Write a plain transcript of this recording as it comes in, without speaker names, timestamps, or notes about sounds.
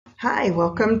Hi,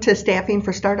 welcome to Staffing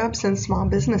for Startups and Small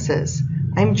Businesses.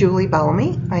 I'm Julie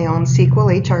Bellamy. I own Sequel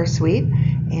HR Suite,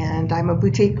 and I'm a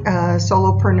boutique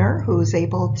solopreneur who's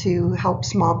able to help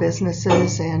small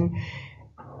businesses and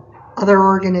other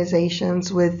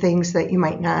organizations with things that you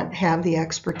might not have the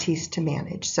expertise to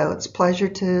manage. So it's a pleasure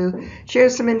to share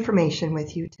some information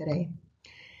with you today.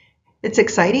 It's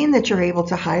exciting that you're able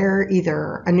to hire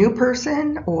either a new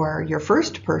person or your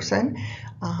first person.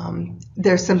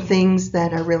 There's some things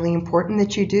that are really important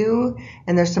that you do,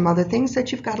 and there's some other things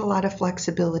that you've got a lot of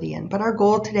flexibility in. But our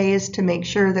goal today is to make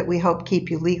sure that we help keep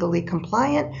you legally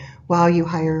compliant while you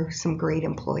hire some great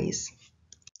employees.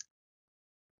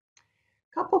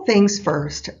 Couple things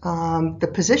first.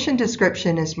 The position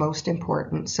description is most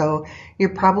important. So you're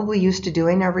probably used to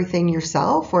doing everything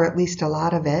yourself, or at least a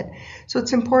lot of it. So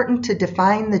it's important to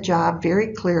define the job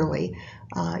very clearly.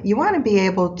 You want to be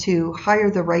able to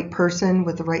hire the right person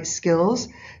with the right skills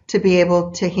to be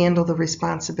able to handle the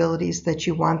responsibilities that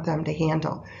you want them to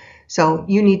handle. So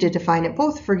you need to define it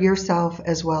both for yourself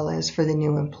as well as for the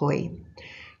new employee.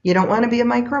 You don't want to be a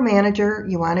micromanager.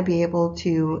 You want to be able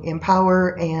to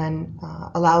empower and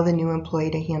allow the new employee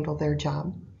to handle their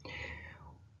job.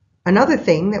 Another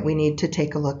thing that we need to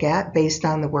take a look at based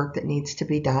on the work that needs to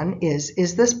be done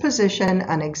is this position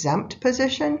an exempt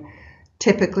position?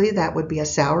 Typically, that would be a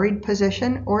salaried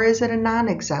position, or is it a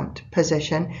non-exempt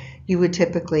position? You would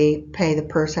typically pay the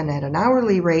person at an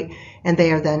hourly rate, and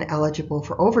they are then eligible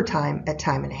for overtime at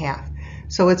time and a half.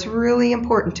 So it's really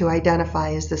important to identify,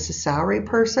 is this a salary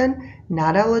person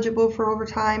not eligible for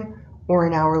overtime, or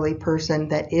an hourly person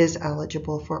that is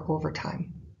eligible for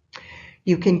overtime?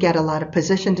 You can get a lot of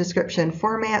position description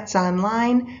formats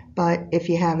online, but if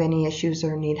you have any issues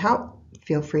or need help,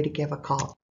 feel free to give a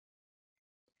call.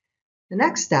 The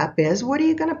next step is, what are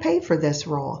you going to pay for this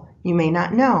role? You may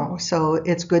not know, so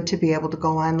it's good to be able to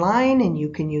go online, and you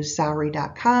can use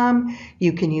salary.com,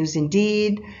 you can use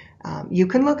Indeed, you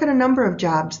can look at a number of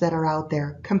jobs that are out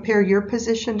there, compare your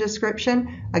position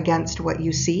description against what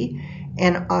you see,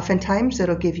 and oftentimes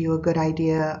it'll give you a good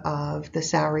idea of the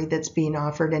salary that's being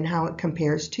offered and how it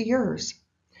compares to yours.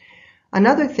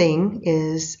 Another thing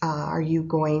is, are you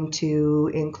going to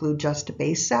include just a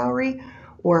base salary,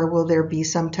 or will there be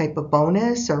some type of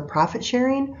bonus or profit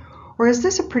sharing? Or is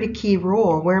this a pretty key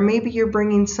role where maybe you're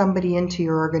bringing somebody into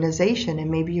your organization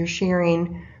and maybe you're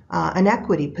sharing an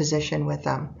equity position with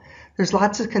them? There's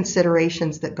lots of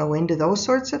considerations that go into those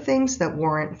sorts of things that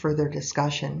warrant further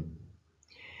discussion.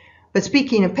 But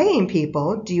speaking of paying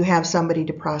people, do you have somebody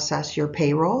to process your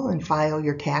payroll and file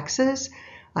your taxes?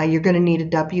 You're going to need a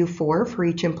W-4 for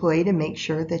each employee to make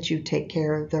sure that you take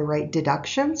care of the right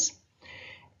deductions.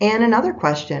 And another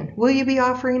question, will you be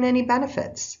offering any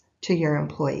benefits to your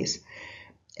employees?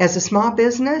 As a small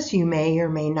business, you may or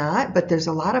may not, but there's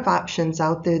a lot of options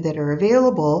out there that are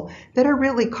available that are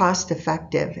really cost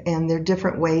effective, and there are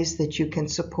different ways that you can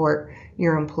support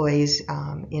your employees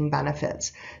in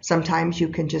benefits. Sometimes you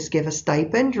can just give a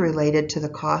stipend related to the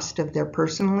cost of their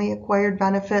personally acquired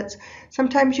benefits.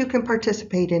 Sometimes you can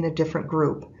participate in a different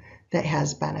group that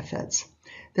has benefits.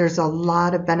 There's a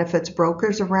lot of benefits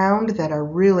brokers around that are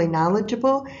really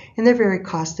knowledgeable, and they're very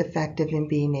cost effective in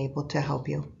being able to help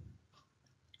you.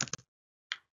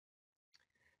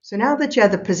 So now that you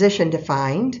have the position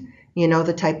defined, you know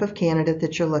the type of candidate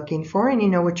that you're looking for, and you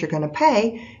know what you're going to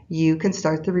pay, you can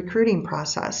start the recruiting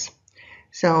process.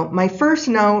 So my first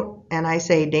note, and I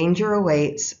say danger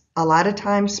awaits, a lot of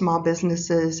times small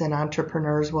businesses and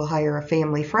entrepreneurs will hire a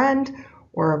family friend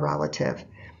or a relative.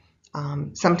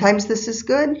 Sometimes this is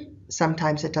good,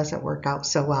 sometimes it doesn't work out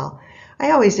so well.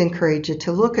 I always encourage you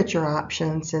to look at your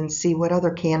options and see what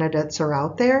other candidates are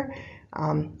out there.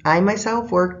 I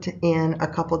myself worked in a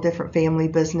couple different family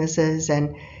businesses,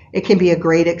 and it can be a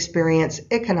great experience.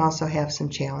 It can also have some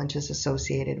challenges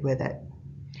associated with it.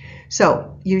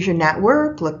 So use your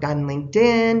network, look on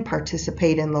LinkedIn,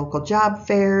 participate in local job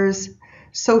fairs,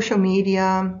 social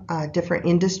media, different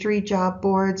industry job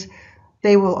boards.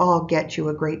 They will all get you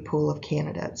a great pool of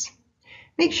candidates.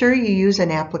 Make sure you use an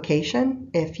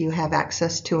application. If you have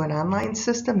access to an online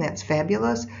system, that's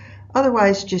fabulous.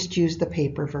 Otherwise, just use the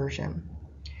paper version.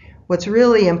 What's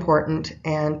really important,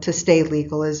 and to stay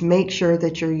legal, is make sure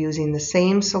that you're using the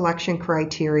same selection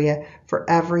criteria for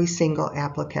every single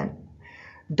applicant.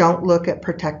 Don't look at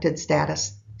protected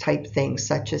status type things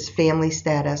such as family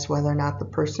status, whether or not the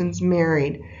person's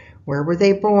married, where were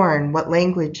they born, what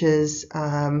languages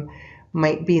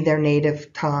might be their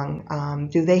native tongue,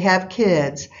 do they have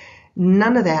kids?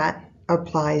 None of that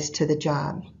applies to the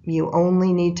job. You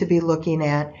only need to be looking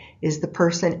at, is the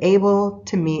person able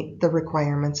to meet the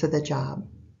requirements of the job?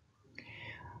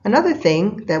 Another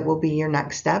thing that will be your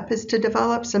next step is to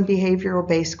develop some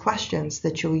behavioral-based questions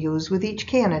that you'll use with each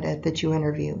candidate that you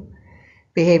interview.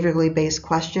 Behaviorally based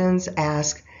questions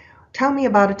ask, tell me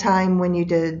about a time when you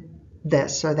did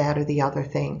this or that or the other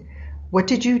thing. What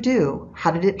did you do? How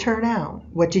did it turn out?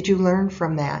 What did you learn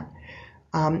from that?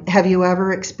 Have you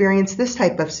ever experienced this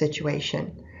type of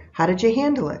situation? How did you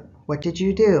handle it? What did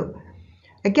you do?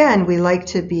 Again, we like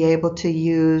to be able to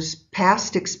use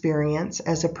past experience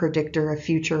as a predictor of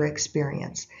future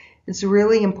experience. It's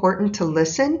really important to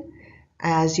listen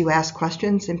as you ask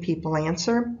questions and people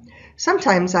answer.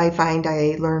 Sometimes I find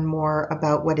I learn more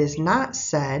about what is not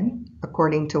said,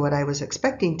 according to what I was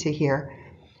expecting to hear,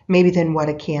 maybe than what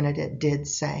a candidate did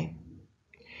say.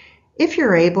 If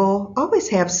you're able, always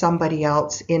have somebody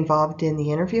else involved in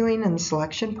the interviewing and the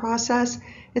selection process.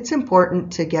 It's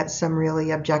important to get some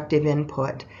really objective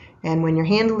input. And when you're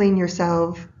handling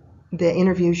the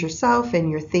interviews yourself,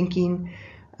 and you're thinking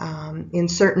in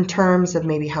certain terms of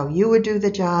maybe how you would do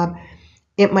the job,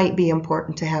 it might be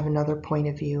important to have another point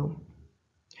of view.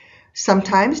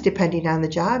 Sometimes, depending on the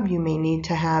job, you may need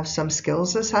to have some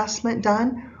skills assessment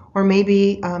done, or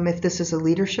maybe if this is a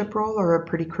leadership role or a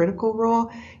pretty critical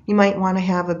role, you might want to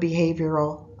have a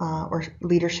behavioral or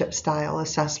leadership style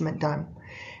assessment done.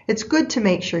 It's good to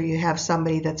make sure you have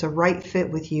somebody that's a right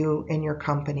fit with you and your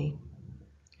company.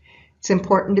 It's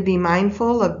important to be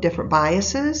mindful of different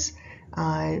biases.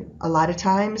 A lot of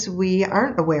times we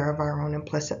aren't aware of our own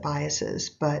implicit biases,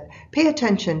 but pay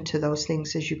attention to those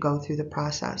things as you go through the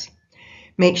process.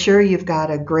 Make sure you've got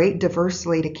a great diverse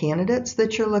slate of candidates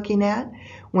that you're looking at.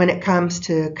 When it comes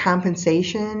to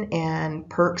compensation and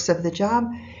perks of the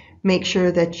job, make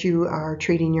sure that you are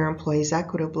treating your employees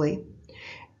equitably.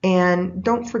 And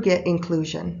don't forget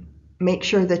inclusion. Make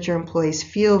sure that your employees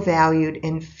feel valued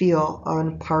and feel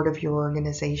a part of your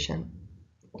organization.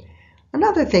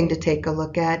 Another thing to take a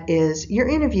look at is you're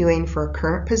interviewing for a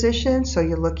current position, so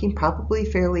you're looking probably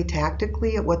fairly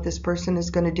tactically at what this person is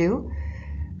going to do.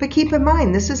 But keep in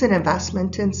mind, this is an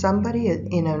investment in somebody,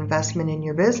 an investment in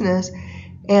your business.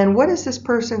 And what is this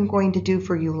person going to do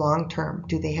for you long term?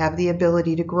 Do they have the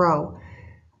ability to grow?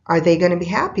 Are they going to be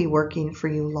happy working for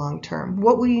you long term?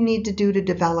 What will you need to do to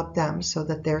develop them so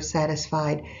that they're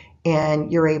satisfied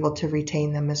and you're able to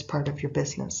retain them as part of your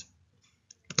business?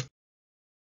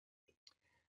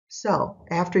 So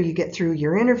after you get through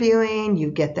your interviewing,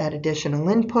 you get that additional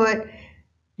input,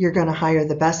 you're going to hire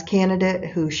the best candidate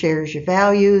who shares your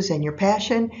values and your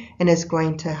passion and is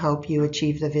going to help you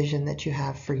achieve the vision that you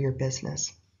have for your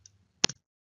business.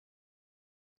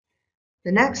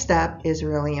 The next step is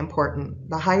really important,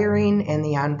 the hiring and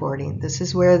the onboarding. This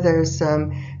is where there's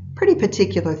some pretty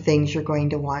particular things you're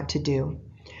going to want to do.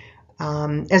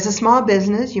 As a small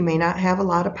business, you may not have a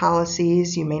lot of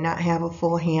policies, you may not have a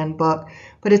full handbook,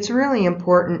 but it's really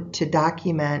important to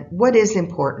document what is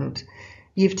important.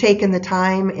 You've taken the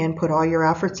time and put all your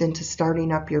efforts into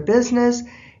starting up your business.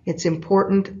 It's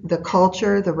important, the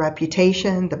culture, the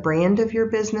reputation, the brand of your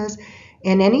business,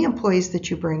 and any employees that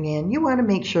you bring in, you want to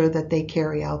make sure that they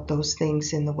carry out those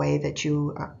things in the way that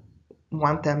you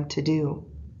want them to do.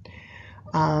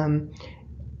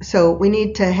 So we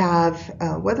need to have,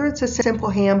 whether it's a simple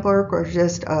handbook or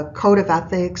just a code of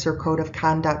ethics or code of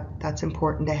conduct, that's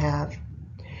important to have.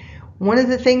 One of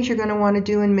the things you're going to want to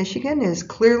do in Michigan is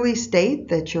clearly state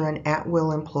that you're an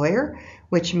at-will employer,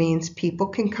 which means people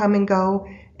can come and go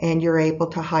and you're able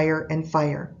to hire and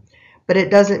fire. But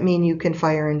it doesn't mean you can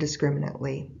fire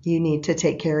indiscriminately. You need to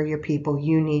take care of your people.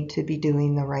 You need to be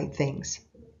doing the right things.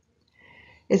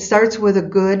 It starts with a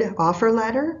good offer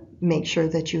letter. Make sure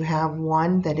that you have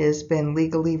one that has been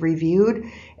legally reviewed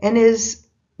and is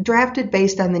drafted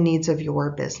based on the needs of your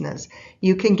business.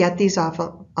 You can get these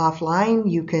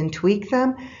offline, you can tweak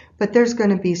them, but there's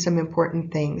going to be some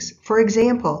important things. For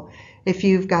example, if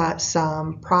you've got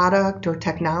some product or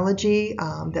technology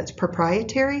that's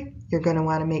proprietary, you're going to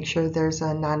want to make sure there's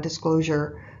a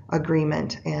non-disclosure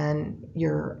agreement in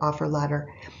your offer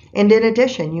letter. And in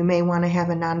addition, you may want to have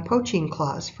a non-poaching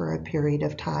clause for a period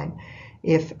of time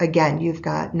if, again, you've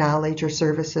got knowledge or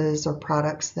services or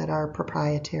products that are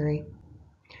proprietary.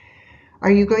 Are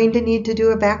you going to need to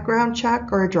do a background check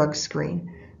or a drug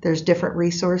screen? There's different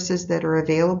resources that are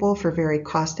available for very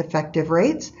cost-effective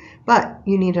rates, but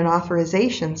you need an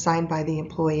authorization signed by the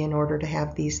employee in order to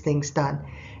have these things done.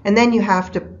 And then you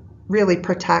have to really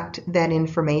protect that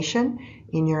information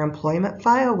in your employment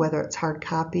file, whether it's hard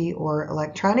copy or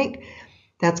electronic.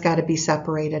 That's got to be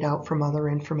separated out from other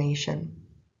information.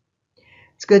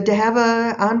 It's good to have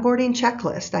an onboarding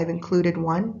checklist. I've included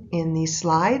one in these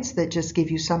slides that just give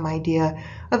you some idea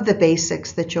of the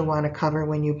basics that you'll want to cover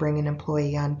when you bring an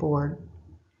employee on board.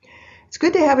 It's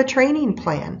good to have a training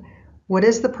plan. What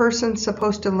is the person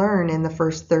supposed to learn in the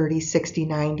first 30, 60,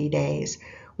 90 days?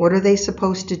 What are they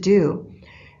supposed to do?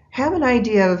 Have an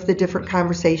idea of the different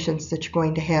conversations that you're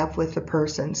going to have with the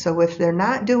person. So if they're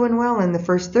not doing well in the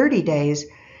first 30 days,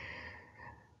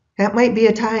 that might be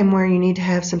a time where you need to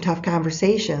have some tough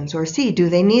conversations, or see, do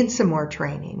they need some more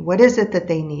training? What is it that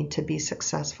they need to be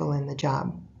successful in the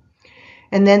job?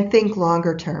 And then think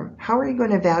longer term. How are you going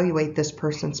to evaluate this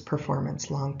person's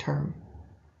performance long term?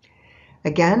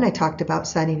 Again, I talked about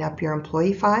setting up your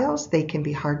employee files. They can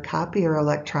be hard copy or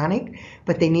electronic,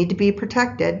 but they need to be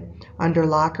protected under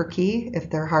lock or key if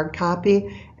they're hard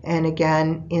copy, and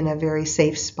again, in a very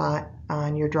safe spot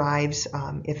on your drives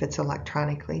if it's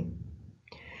electronically.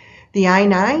 The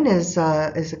I-9 is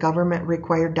a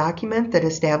government-required document that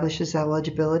establishes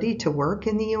eligibility to work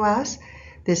in the U.S.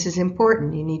 This is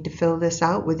important. You need to fill this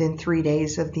out within 3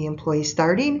 days of the employee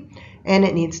starting, and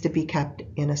it needs to be kept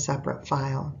in a separate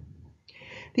file.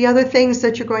 The other things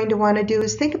that you're going to want to do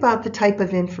is think about the type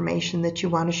of information that you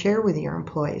want to share with your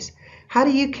employees. How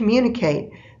do you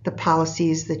communicate the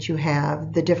policies that you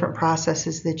have, the different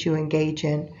processes that you engage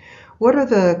in? What are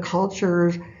the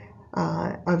cultures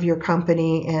of your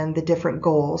company and the different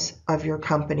goals of your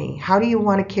company? How do you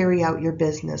want to carry out your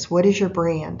business? What is your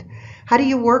brand? How do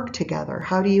you work together?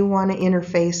 How do you want to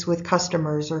interface with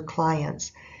customers or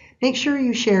clients? Make sure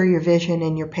you share your vision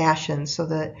and your passion so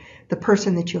that the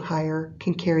person that you hire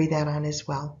can carry that on as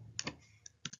well.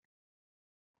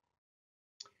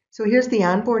 So here's the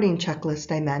onboarding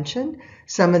checklist I mentioned.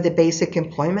 Some of the basic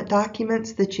employment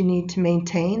documents that you need to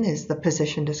maintain is the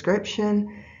position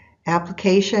description,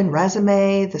 application,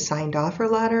 resume, the signed offer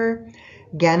letter.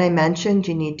 Again, I mentioned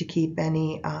you need to keep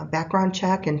any background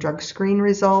check and drug screen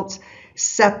results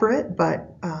separate,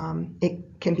 but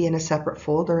it can be in a separate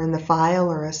folder in the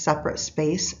file or a separate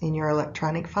space in your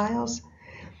electronic files.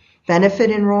 Benefit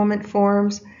enrollment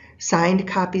forms, signed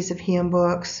copies of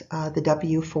handbooks, the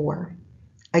W-4.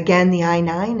 Again, the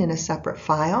I-9 in a separate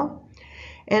file.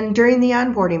 And during the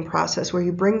onboarding process where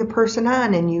you bring the person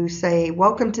on and you say,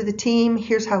 welcome to the team,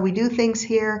 here's how we do things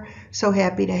here, so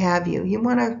happy to have you. You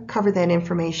want to cover that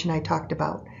information I talked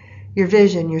about. Your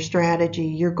vision, your strategy,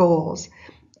 your goals,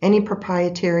 any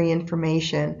proprietary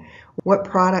information. What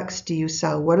products do you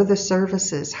sell? What are the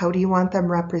services? How do you want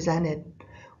them represented?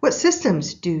 What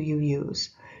systems do you use?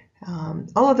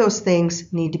 All of those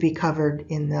things need to be covered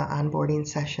in the onboarding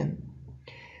session.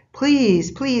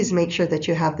 Please make sure that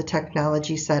you have the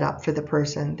technology set up for the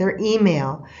person, their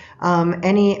email,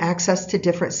 any access to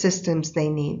different systems they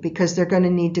need, because they're going to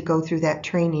need to go through that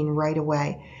training right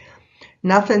away.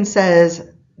 Nothing says,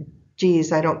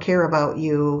 geez, I don't care about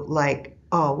you, like,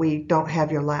 oh, we don't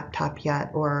have your laptop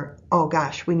yet, or, oh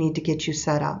gosh, we need to get you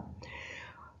set up.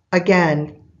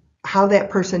 Again, how that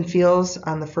person feels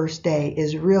on the first day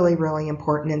is really, really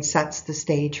important and sets the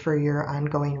stage for your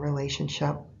ongoing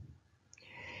relationship.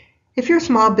 If you're a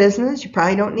small business, you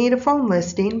probably don't need a phone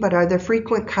listing, but are there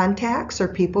frequent contacts or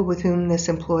people with whom this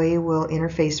employee will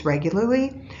interface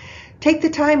regularly? Take the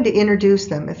time to introduce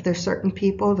them. If there's certain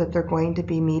people that they're going to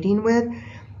be meeting with,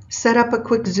 set up a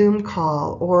quick Zoom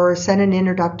call or send an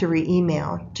introductory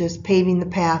email, just paving the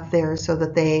path there so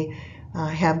that they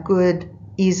have good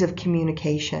ease of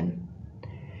communication.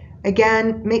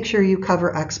 Again, make sure you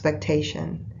cover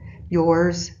expectation,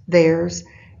 yours, theirs.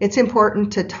 It's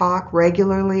important to talk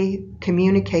regularly,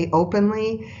 communicate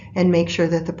openly, and make sure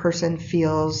that the person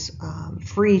feels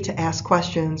free to ask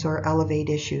questions or elevate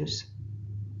issues.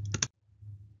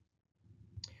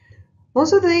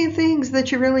 Those are the things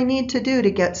that you really need to do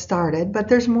to get started, but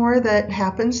there's more that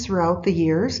happens throughout the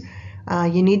years.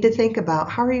 You need to think about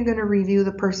how are you going to review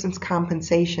the person's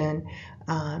compensation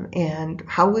and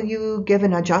how will you give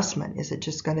an adjustment? Is it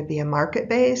just going to be a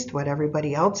market-based, what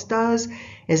everybody else does?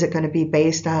 Is it going to be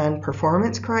based on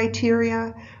performance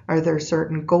criteria? Are there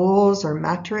certain goals or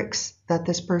metrics that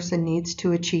this person needs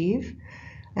to achieve?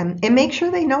 And make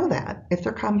sure they know that. If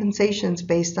their compensation is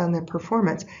based on their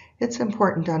performance, it's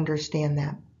important to understand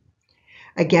that.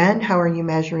 Again, how are you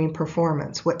measuring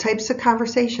performance? What types of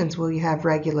conversations will you have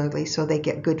regularly so they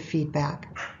get good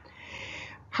feedback?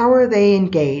 How are they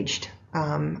engaged?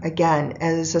 Again,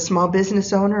 as a small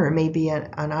business owner or maybe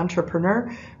an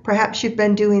entrepreneur, perhaps you've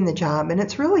been doing the job and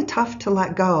it's really tough to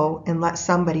let go and let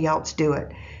somebody else do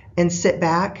it and sit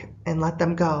back and let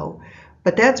them go.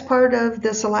 But that's part of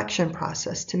the selection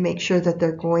process, to make sure that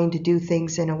they're going to do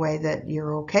things in a way that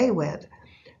you're okay with.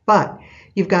 But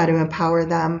you've got to empower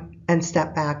them and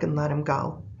step back and let them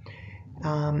go.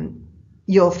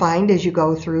 You'll find as you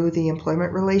go through the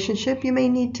employment relationship, you may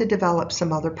need to develop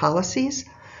some other policies.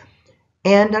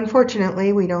 And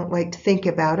unfortunately, we don't like to think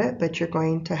about it, but you're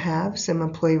going to have some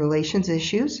employee relations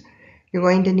issues. You're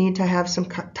going to need to have some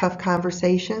tough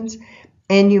conversations,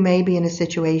 and you may be in a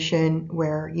situation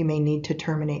where you may need to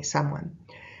terminate someone.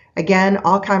 Again,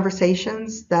 all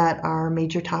conversations that are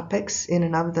major topics in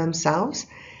and of themselves.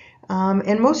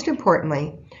 And most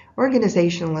importantly,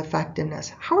 organizational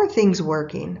effectiveness. How are things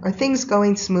working? Are things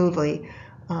going smoothly?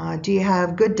 Do you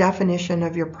have good definition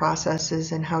of your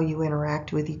processes and how you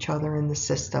interact with each other in the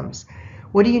systems?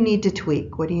 What do you need to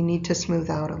tweak? What do you need to smooth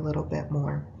out a little bit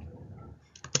more?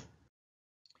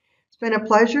 It's been a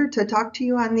pleasure to talk to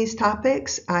you on these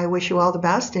topics. I wish you all the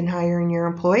best in hiring your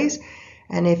employees.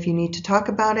 And if you need to talk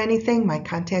about anything, my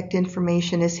contact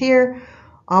information is here.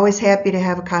 Always happy to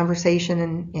have a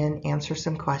conversation and answer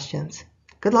some questions.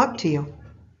 Good luck to you.